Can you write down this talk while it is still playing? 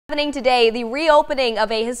Happening today, the reopening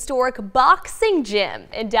of a historic boxing gym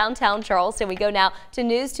in downtown Charleston. We go now to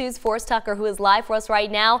News 2's Forrest Tucker, who is live for us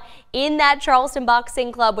right now in that Charleston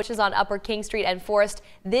Boxing Club, which is on Upper King Street. And Forrest,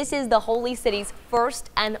 this is the Holy City's first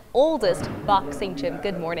and oldest boxing gym.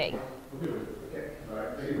 Good morning.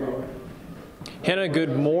 Hannah,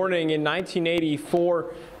 good morning. In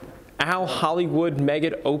 1984, Al Hollywood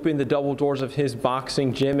Meggett opened the double doors of his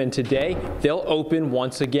boxing gym, and today they'll open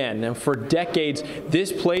once again. And for decades,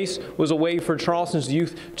 this place was a way for Charleston's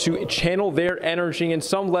youth to channel their energy, and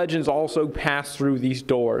some legends also passed through these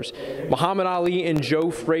doors. Muhammad Ali and Joe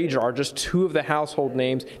Frazier are just two of the household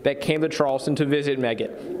names that came to Charleston to visit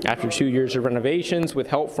Meggett. After 2 years of renovations with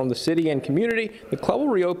help from the city and community, the club will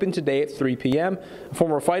reopen today at 3 p.m. A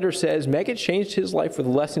former fighter says Meggett changed his life with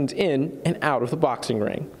lessons in and out of the boxing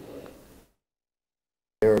ring.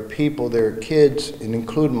 There are people, there are kids, and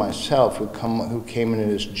including myself, who came into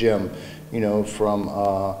this gym, from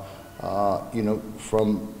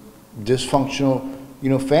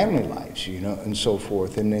dysfunctional, family lives, and so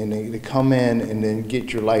forth. And then they come in and then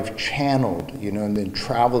get your life channeled, and then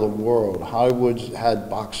travel the world. Hollywood's had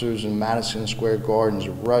boxers in Madison Square Gardens,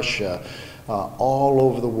 Russia, all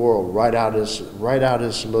over the world, right out of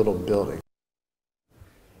this little building.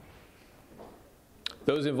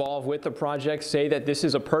 Those involved with the project say that this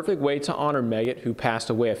is a perfect way to honor Meggett, who passed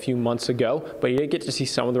away a few months ago, but you did get to see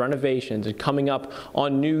some of the renovations. And coming up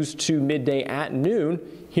on News 2 midday at noon,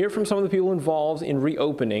 hear from some of the people involved in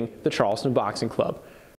reopening the Charleston Boxing Club.